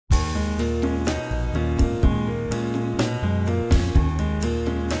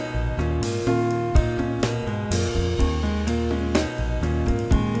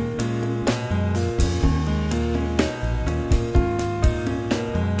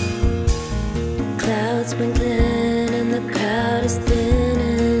sprinklin and the crowd is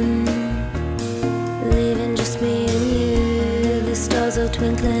thinning, leaving just me and you. The stars are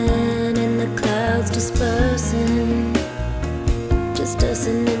twinkling and the clouds dispersing, just us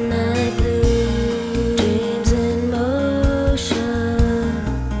in midnight blue. Dreams in motion,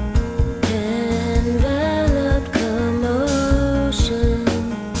 enveloped commotion.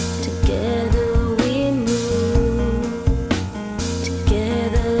 Together we move,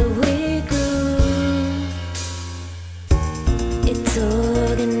 together we groove. It's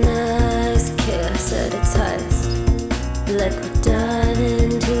organized chaos at its highest, like we're diving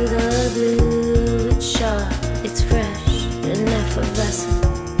into the blue. It's sharp, it's fresh and effervescent.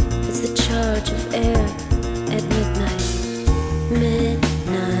 It's the charge of air at midnight.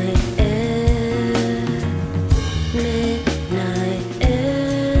 Midnight air, midnight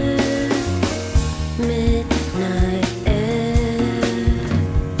air, midnight air,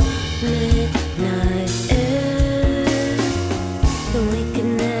 midnight air. When we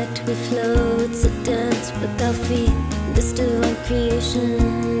connect, we flow. It's a dance without feet. There's still one creation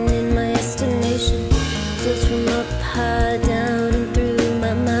in my estimation. Flows from up high, down and through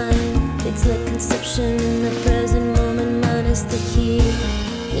my mind. It's like conception in the present moment, minus the heat.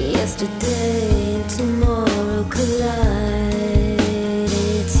 Yesterday and tomorrow collide.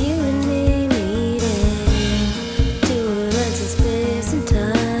 It's you and me meeting, two lines of space and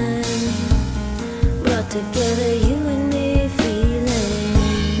time, brought together, you and me feeling.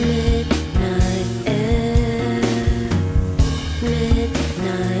 Midnight air,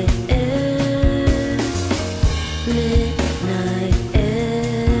 midnight air, midnight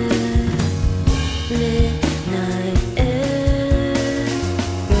air, midnight air.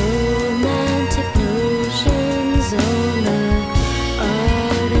 Romantic notions on the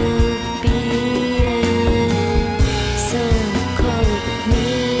art of being. Some call it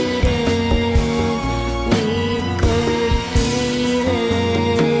meeting, we call it feeling.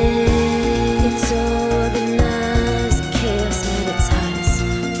 It's organized chaos at its highest,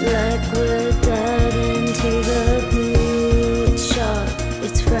 like we're diving into the blue. It's sharp,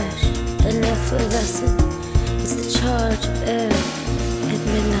 it's fresh and effervescent. It's the charge of air at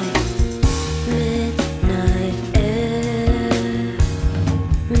midnight. Midnight air,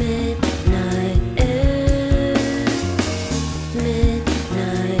 midnight air,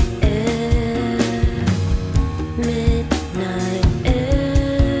 midnight air, midnight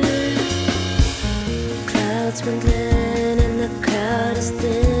air. Clouds sprinkling and the crowd is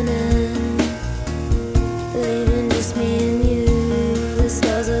thinning, leaving just me and you. The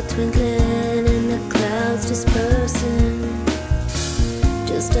stars are twinkling and the clouds dispersing,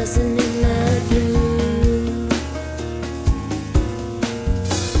 just us and